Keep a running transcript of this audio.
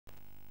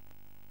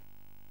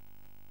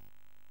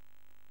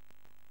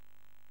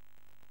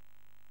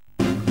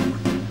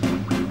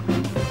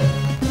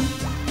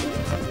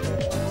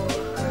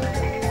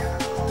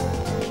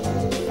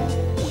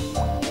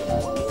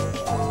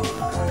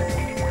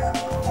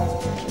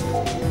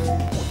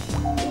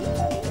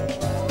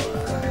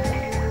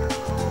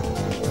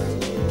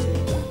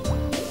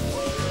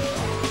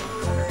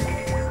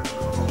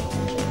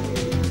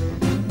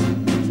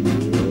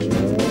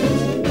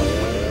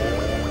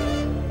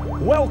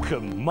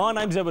My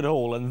name's Edward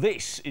Hall and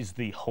this is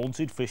the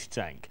Haunted Fish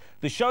Tank,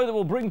 the show that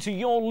will bring to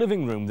your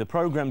living room the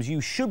programmes you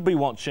should be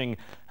watching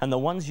and the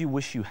ones you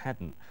wish you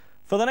hadn't.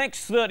 For the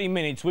next 30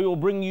 minutes we will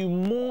bring you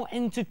more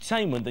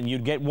entertainment than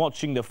you'd get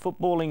watching the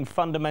footballing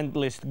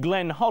fundamentalist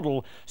Glenn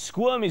Hoddle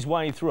squirm his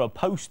way through a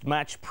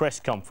post-match press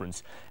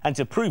conference. And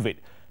to prove it,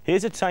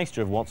 here's a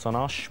taster of what's on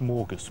our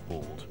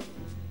smorgasbord.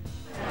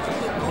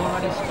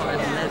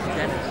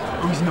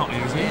 Oh, he's not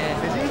here, is he?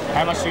 Yeah. Is he?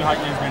 How much do you hate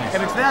Les Dennis?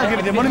 If it's there, I'll give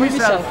it to one of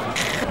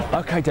myself.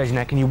 OK,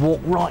 Daisy, can you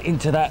walk right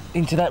into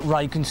that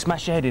rake and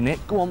smash your head in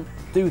it? Go on,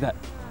 do that.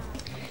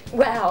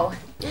 Well,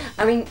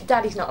 I mean,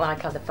 Daddy's not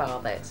like other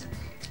fathers.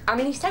 I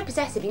mean, he's so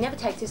possessive, he never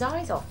takes his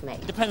eyes off me.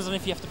 It depends on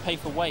if you have to pay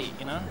for weight,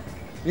 you know?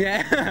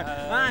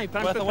 Yeah. Aye,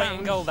 worth a weight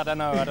in gold, I don't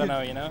know,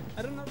 you know?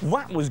 I don't know.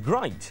 That was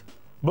great.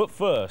 But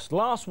first,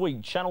 last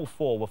week Channel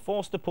 4 were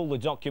forced to pull the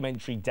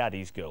documentary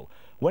Daddy's Girl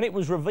when it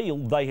was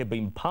revealed they had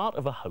been part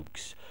of a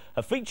hoax.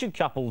 A featured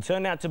couple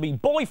turned out to be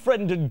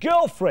boyfriend and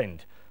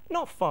girlfriend,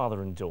 not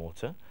father and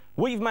daughter.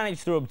 We've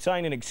managed to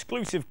obtain an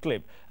exclusive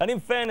clip, and in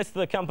fairness to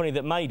the company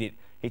that made it,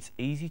 it's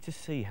easy to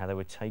see how they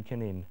were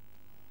taken in.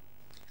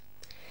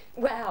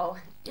 Well,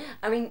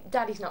 I mean,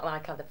 Daddy's not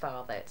like other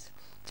fathers.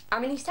 I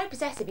mean, he's so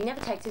possessive, he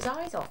never takes his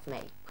eyes off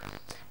me.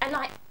 And,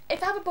 like,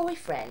 if I have a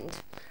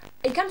boyfriend,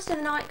 he comes to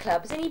the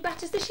nightclubs and he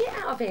batters the shit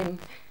out of him.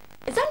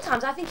 And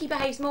sometimes I think he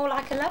behaves more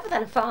like a lover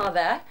than a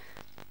father.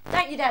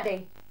 Don't you,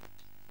 Daddy?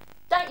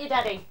 Don't you,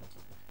 Daddy?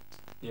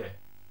 Yeah.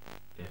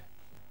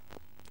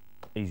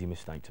 Easy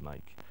mistake to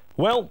make.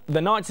 Well,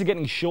 the nights are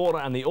getting shorter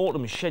and the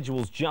autumn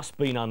schedule's just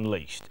been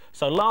unleashed.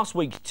 So last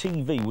week's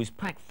TV was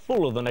packed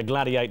fuller than a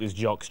gladiator's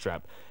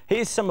jockstrap.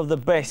 Here's some of the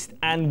best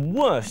and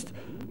worst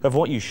of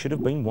what you should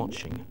have been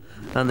watching.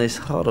 And this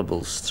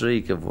horrible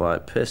streak of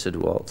white piss had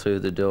walked through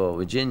the door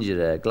with ginger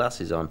hair,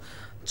 glasses on,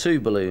 2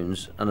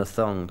 balloons and a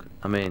thong.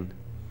 I mean,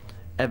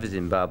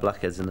 everything bar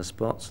blackheads and the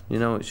spots. You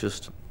know, it's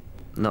just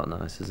not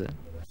nice, is it?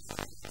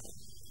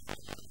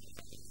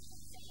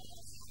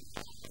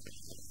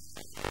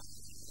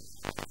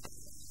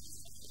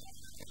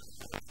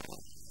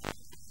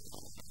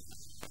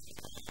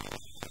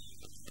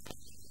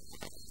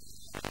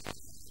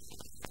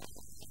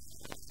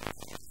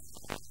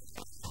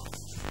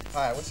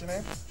 Hi, what's your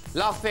name?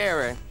 La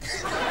Ferre.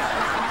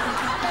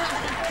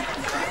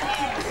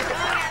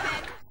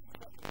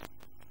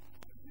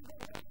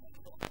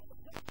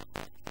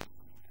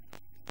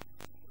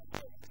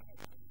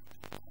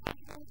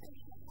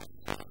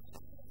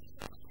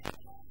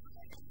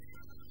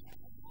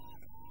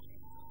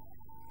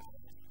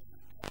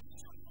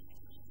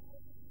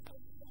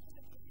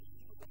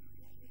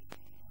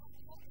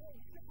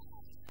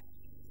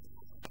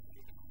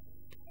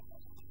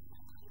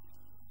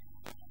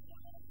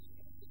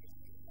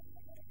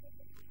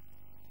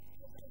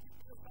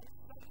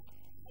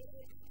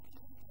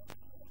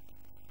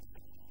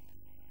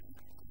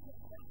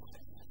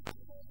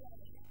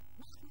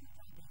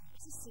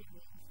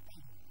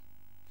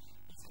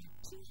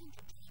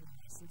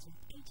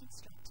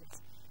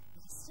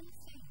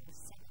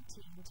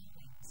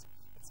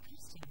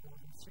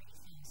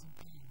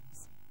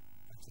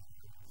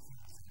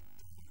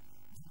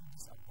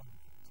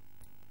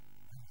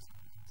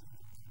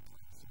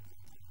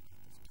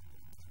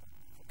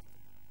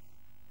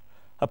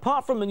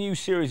 Apart from the new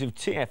series of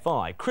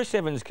TFI, Chris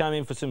Evans came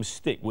in for some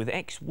stick with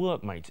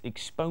ex-workmates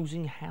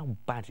exposing how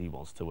bad he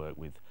was to work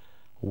with.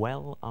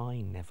 Well,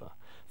 I never.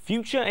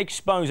 Future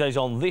exposés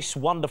on This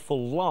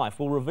Wonderful Life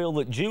will reveal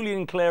that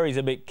Julian Clary's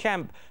a bit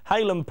camp,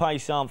 Hale and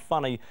Pace aren't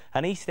funny,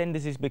 and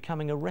EastEnders is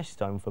becoming a rest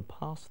home for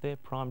past their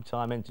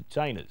primetime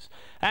entertainers.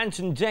 Ant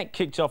and Dec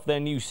kicked off their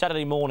new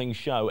Saturday morning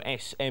show,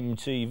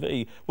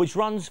 SMTV, which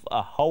runs for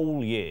a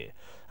whole year.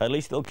 At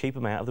least it'll keep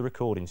them out of the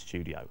recording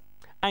studio.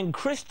 And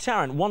Chris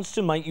Tarrant wants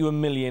to make you a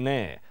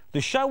millionaire.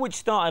 The show, which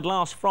started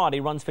last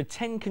Friday, runs for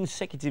 10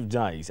 consecutive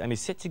days and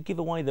is set to give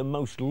away the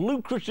most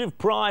lucrative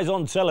prize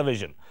on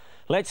television.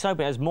 Let's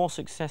hope it has more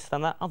success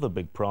than that other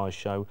big prize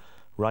show,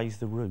 Raise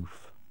the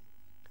Roof.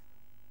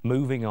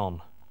 Moving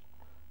on.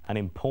 An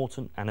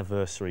important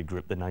anniversary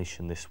gripped the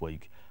nation this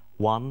week.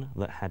 One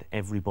that had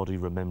everybody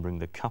remembering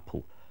the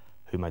couple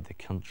who made the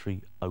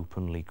country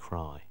openly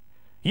cry.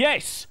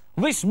 Yes!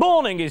 This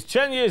morning is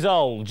 10 years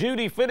old.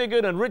 Judy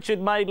Finnegan and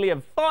Richard Madeley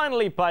have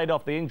finally paid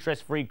off the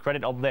interest-free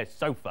credit on their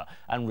sofa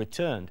and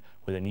returned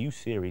with a new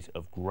series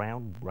of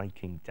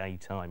groundbreaking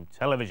daytime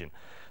television.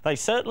 They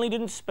certainly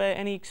didn't spare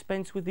any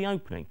expense with the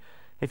opening.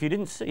 If you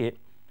didn't see it,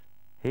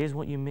 here's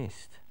what you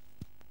missed.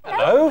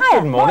 Hello,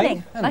 Hiya, good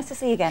morning. Nice to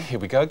see you again. Here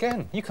we go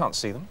again. You can't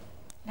see them.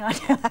 No, I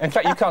don't. In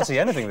fact, you can't see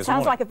anything this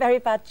morning. Sounds like a very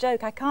bad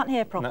joke. I can't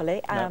hear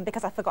properly No.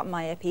 because I've forgotten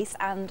my earpiece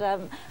and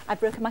I've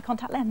broken my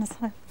contact lens.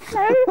 No.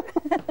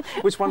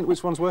 Which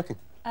one's working?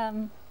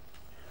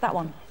 That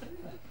one.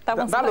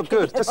 That looked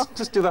good.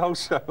 Just do the whole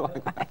show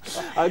like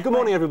that. Good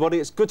morning, everybody.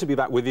 It's good to be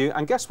back with you.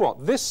 And guess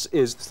what? This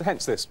is,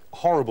 hence this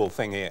horrible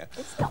thing here.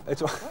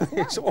 It's not.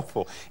 It's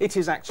awful. It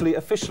is actually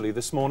officially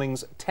this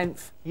morning's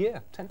 10th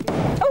year. 10th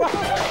year. Oh!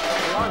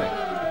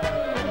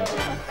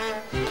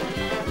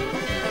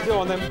 Go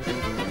on then.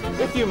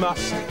 If you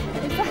must.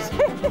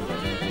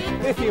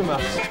 if you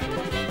must.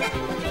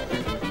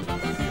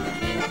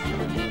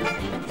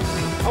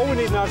 All we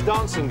need now is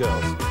dancing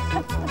girls.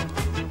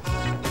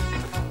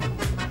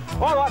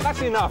 All right,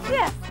 that's enough.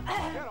 Yes.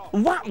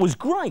 That was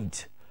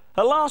great.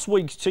 At last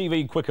week's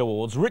TV Quick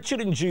Awards,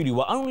 Richard and Judy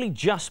were only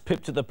just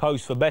pipped at the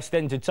post for Best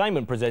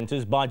Entertainment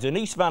Presenters by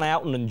Denise Van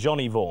Outen and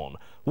Johnny Vaughan.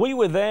 We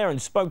were there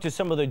and spoke to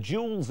some of the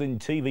jewels in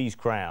TV's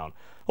crown.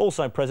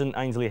 Also present,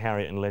 Ainsley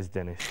Harriott and Les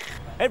Dennis.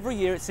 Every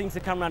year it seems to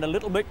come around a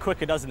little bit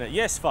quicker, doesn't it?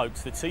 Yes,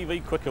 folks, the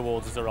TV Quick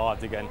Awards has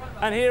arrived again.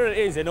 And here it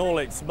is in all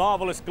its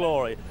marvellous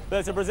glory.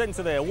 There's a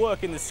presenter there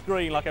working the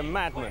screen like a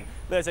madman.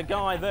 There's a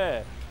guy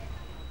there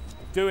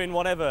doing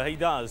whatever he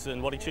does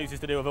and what he chooses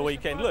to do over a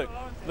weekend. Look,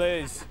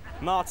 there's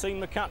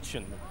Martine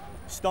McCutcheon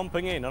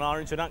stomping in on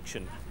our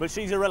introduction. But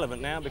she's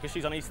irrelevant now because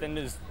she's on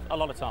EastEnders a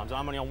lot of times.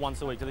 I'm only on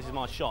once a week, so this is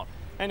my shot.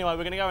 Anyway,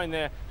 we're going to go in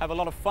there, have a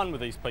lot of fun with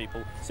these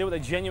people, see what they're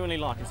genuinely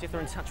like and see if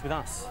they're in touch with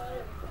us.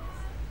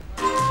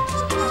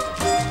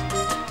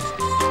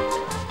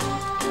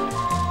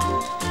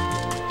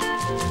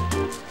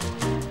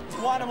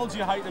 What animal do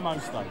you hate the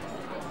most, though?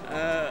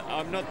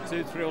 I'm not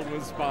too thrilled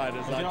with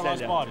spiders, I tell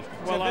you. Spiders?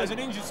 So Well, if there's an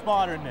injured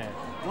spider in there,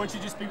 won't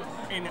you just be,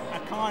 in a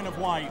kind of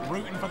way,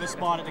 rooting for the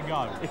spider to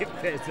go? If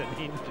there's an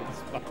injured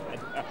spider.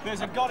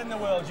 There's a God in the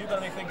world, you've got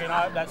to be thinking,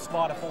 I hope that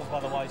spider falls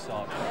by the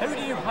wayside. Who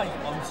do you hate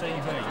on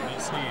TV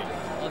that's here?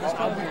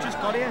 We've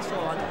just got here, so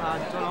I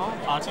don't know.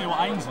 I'll tell you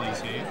what,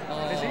 Ainsley's here.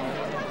 Is he?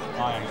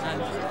 I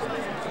Ainsley.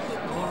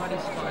 I've already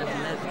spotted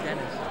Les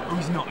Dennis. Oh,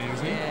 he's not here,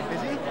 is he? Yeah.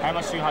 Is he? How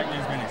much do you hate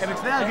Les Dennis? If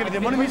it's there, I'll give it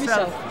the money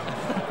myself.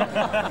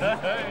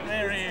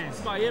 There he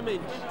is. My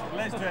image.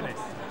 Les Dennis.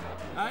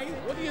 Hey,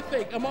 what do you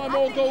think? Am I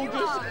more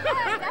gorgeous?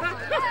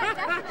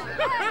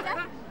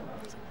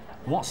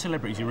 What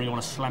celebrities do you really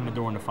want to slam the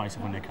door in the face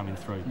of when they're coming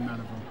through? None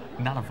of them.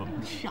 None of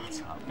them?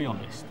 Shut up, be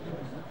honest.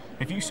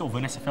 If you saw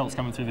Vanessa Feltz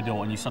coming through the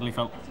door and you suddenly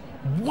felt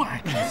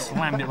whack and you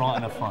slammed it right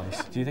in her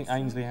face, do you think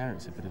Ainsley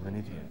Harriott's a bit of an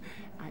idiot?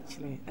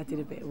 Actually, I did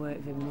a bit of work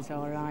with him and he's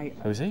all right.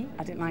 Who's he?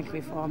 I didn't like him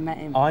before I met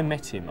him. I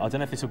met him. I don't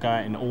know if this will go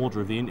out in order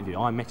of the interview.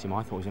 I met him.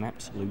 I thought he was an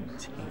absolute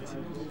tit.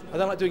 I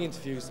don't like doing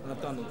interviews, and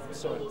I've done them.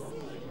 Sorry.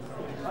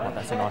 Oh,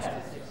 that's a nice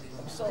one.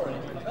 I'm sorry.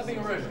 Not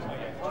being rude,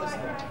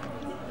 honestly.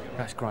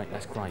 That's great,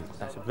 that's great.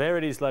 There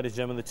it is, ladies and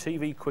gentlemen, the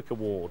TV Quick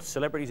Award.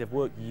 Celebrities have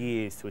worked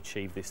years to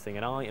achieve this thing,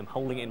 and I am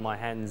holding it in my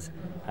hands,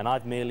 and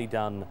I've merely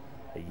done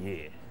a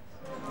year.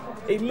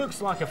 It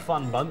looks like a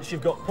fun bunch.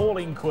 You've got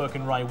Pauline Quirk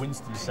and Ray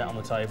Winston sat on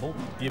the table.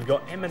 You've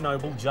got Emma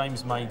Noble,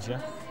 James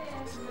Major.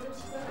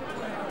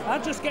 I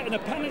just get in a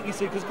panic, you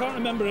see, because I can't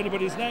remember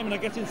anybody's name, and I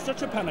get in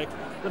such a panic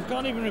that I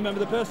can't even remember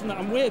the person that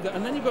I'm with,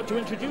 and then you've got to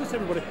introduce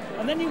everybody,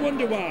 and then you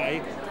wonder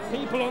why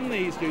people on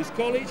these dues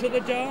call each other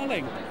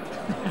darling.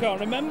 Can't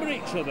remember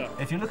each other.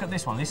 If you look at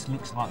this one, this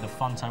looks like the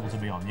fun table to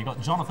be on. You've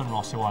got Jonathan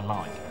Ross, who I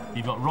like.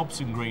 You've got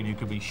Robson Green, who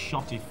could be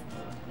shot if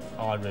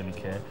I really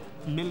care.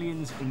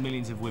 Millions and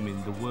millions of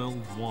women, the world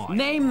wide,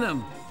 Name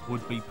them.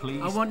 would be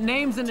pleased. I want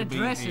names and to be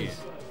addresses. here.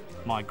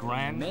 My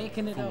gran,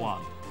 Making it for up.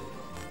 one.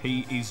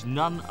 He is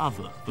none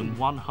other than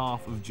one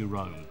half of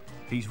Jerome.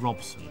 He's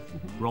Robson,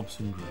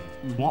 Robson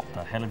Green. What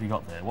the hell have you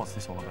got there? What's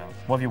this all about?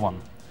 What have you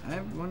won? I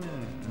won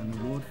an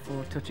award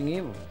for touching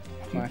evil.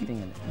 Have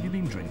you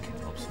been drinking,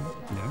 Robson?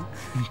 No.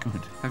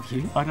 Good. Have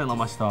you? I don't like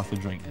my staff to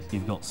drink.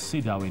 You've got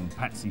Sid Owen,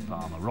 Patsy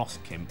Palmer, Ross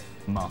Kemp,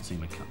 Marty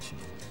McCutcheon.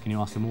 Can you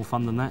ask for more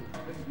fun than that?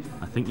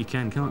 I think you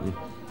can, can't you?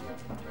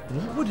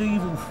 What would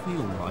evil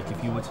feel like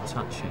if you were to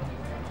touch it?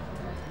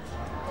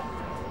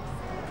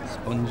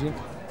 Spongy.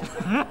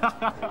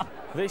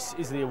 This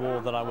is the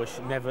award that I wish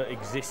never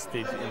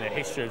existed in the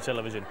history of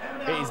television.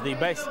 It is the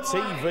Best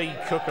TV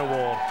Cook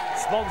Award,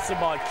 sponsored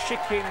by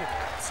Chicken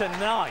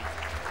Tonight.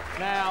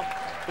 Now,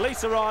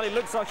 Lisa Riley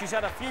looks like she's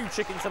had a few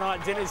Chicken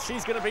Tonight dinners.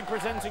 She's going to be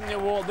presenting the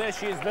award. There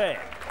she is there.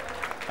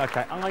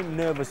 OK, I'm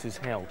nervous as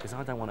hell because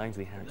I don't want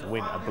Ainsley Harriott to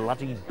win a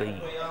bloody bee.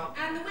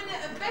 And the winner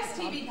of Best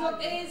TV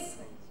Cook is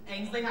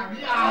Ainsley Harriott.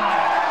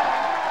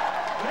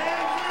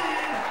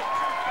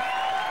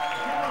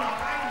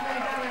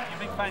 You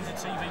big fans of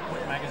TV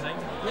Quick magazine?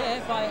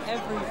 Yeah, by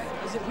every...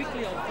 Is it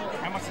weekly or quarterly?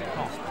 How much does it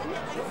cost?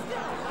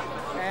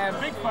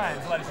 Big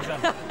fans, ladies and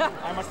gentlemen.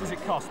 How much does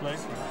it cost,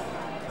 Liz?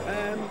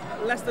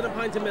 Less than a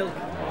pint of milk.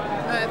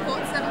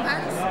 £47.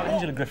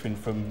 Angela Griffin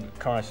from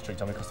Coronation Street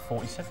told me it cost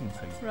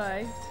 47p.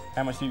 Right.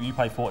 How much do you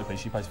pay 40p?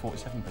 She pays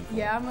 47p.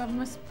 Yeah, I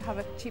must have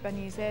a cheaper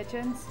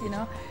newsagent, you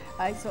know.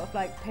 I sort of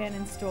like pay in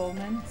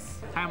instalments.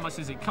 How much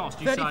does it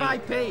cost? You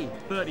 35p. say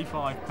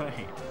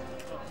 35p.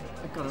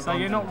 So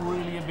you're not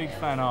really a big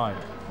fan, are you?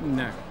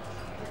 No.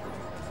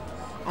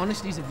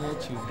 Honesty's a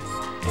virtue.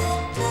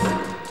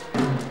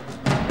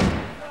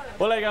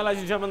 Well, there you go, ladies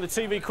and gentlemen, the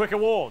TV Quick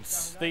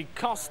Awards. The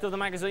cost of the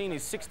magazine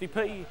is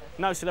 60p.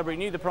 No celebrity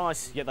knew the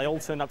price, yet they all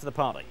turned up to the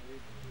party.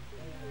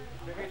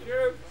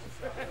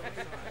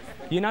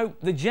 You know,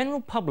 the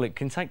general public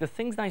can take the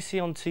things they see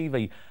on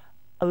TV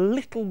a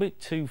little bit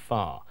too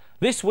far.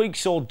 This week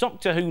saw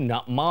Doctor Who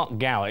nut Mark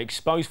Gower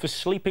exposed for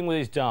sleeping with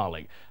his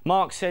darling.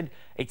 Mark said,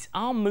 "Its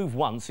arm moved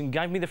once and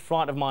gave me the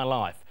fright of my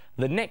life.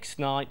 The next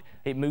night,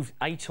 it moved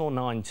 8 or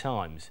 9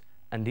 times,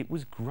 and it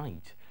was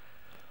great."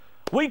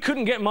 We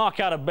couldn't get Mark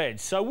out of bed,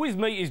 so with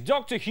me is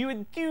Doctor Who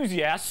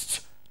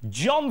enthusiast,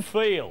 John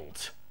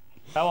Field.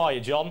 How are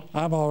you, John?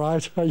 I'm all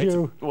right. How are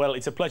you? Well,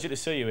 it's a pleasure to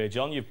see you here,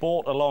 John. You've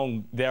brought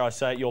along, dare I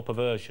say it, your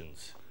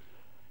perversions.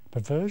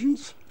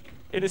 Perversions?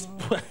 In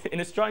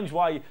a strange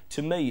way,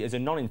 to me, as a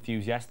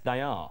non-enthusiast, they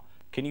are.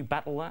 Can you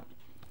battle that?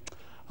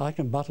 I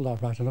can battle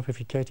that right enough if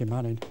you're Katie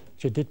Manning.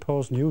 She did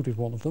pose nude with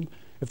one of them,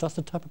 if that's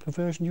the type of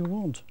perversion you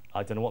want.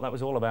 I don't know what that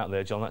was all about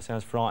there, John. That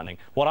sounds frightening.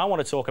 What I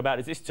want to talk about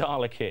is this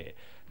Dalek here.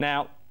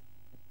 Now,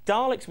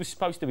 Daleks were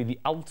supposed to be the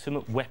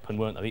ultimate weapon,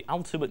 weren't they? The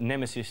ultimate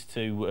nemesis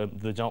to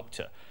the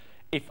Doctor.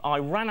 If I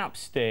ran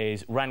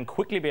upstairs, ran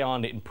quickly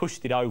behind it and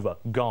pushed it over,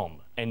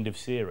 gone. End of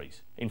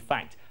series. In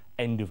fact,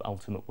 end of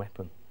ultimate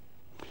weapon.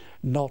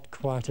 Not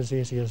quite as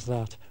easy as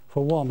that.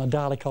 For one, a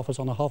Dalek offers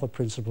on a hover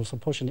principle, so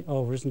pushing it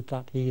over isn't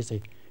that easy.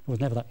 It was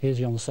never that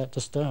easy on the set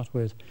to start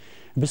with.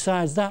 And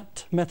besides,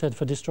 that method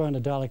for destroying a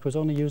Dalek was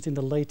only used in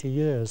the later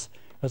years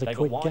as a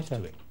quick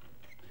get-out.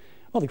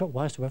 Well, they got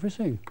wise to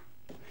everything.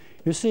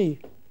 You see,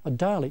 a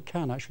Dalek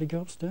can actually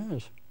go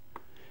upstairs.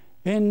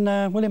 In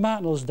William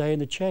Hartnell's day in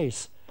The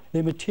Chase,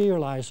 they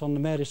materialised on the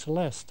Mary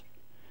Celeste.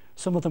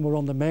 Some of them were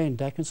on the main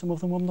deck and some of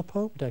them were on the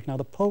Pope deck. Now,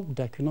 the Pope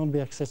deck can only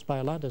be accessed by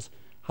ladders.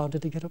 How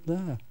did he get up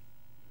there?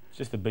 It's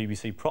just the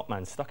BBC prop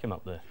man stuck him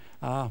up there.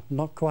 Ah,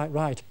 not quite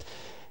right.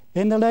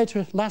 In the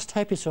last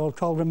episode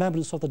called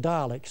Remembrance of the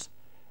Daleks,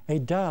 a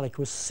Dalek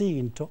was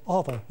seen to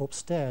hover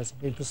upstairs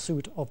in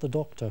pursuit of the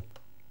Doctor.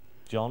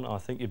 John, I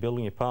think you're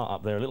building your part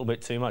up there a little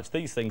bit too much.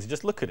 These things,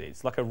 just look at it.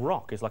 It's like a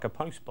rock. It's like a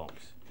postbox.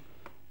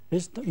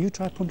 You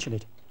try punching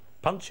it.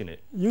 Punching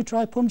it? You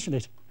try punching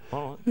it.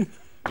 All right.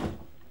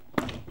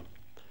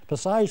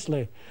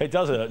 Precisely. It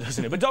does hurt,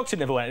 doesn't it? But Doctor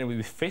never went in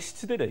with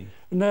fists, did he?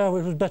 No,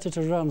 it was better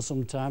to run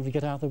sometimes to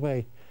get out of the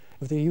way.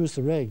 If they used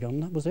the ray gun,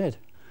 that was it.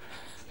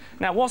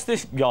 Now, what's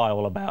this guy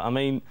all about? I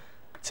mean,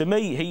 to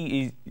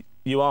me,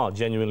 you are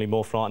genuinely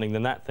more frightening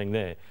than that thing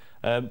there.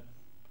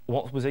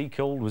 What was he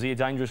called? Was he a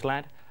dangerous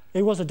lad?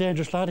 He was a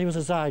dangerous lad. He was a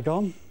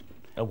Zygon.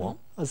 A what?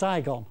 A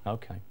Zygon.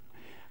 OK.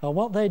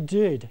 What they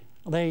did,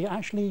 they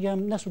actually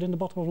nestled in the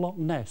bottom of Loch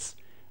Ness,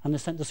 and they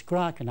sent the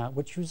Skraken out,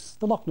 which was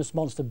the Loch Ness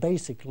Monster,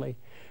 basically,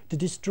 to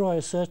destroy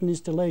certain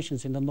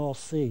installations in the North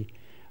Sea.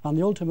 And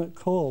the ultimate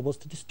call was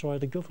to destroy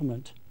the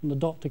government. And the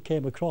Doctor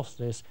came across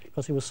this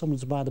because he was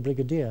summoned by the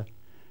Brigadier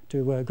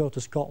to go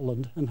to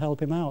Scotland and help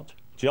him out.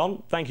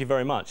 John, thank you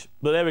very much.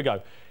 But there we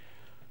go.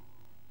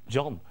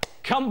 John,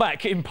 come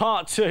back in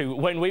part 2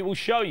 when we will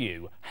show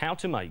you how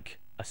to make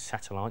a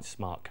satellite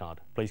smart card.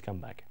 Please come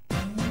back.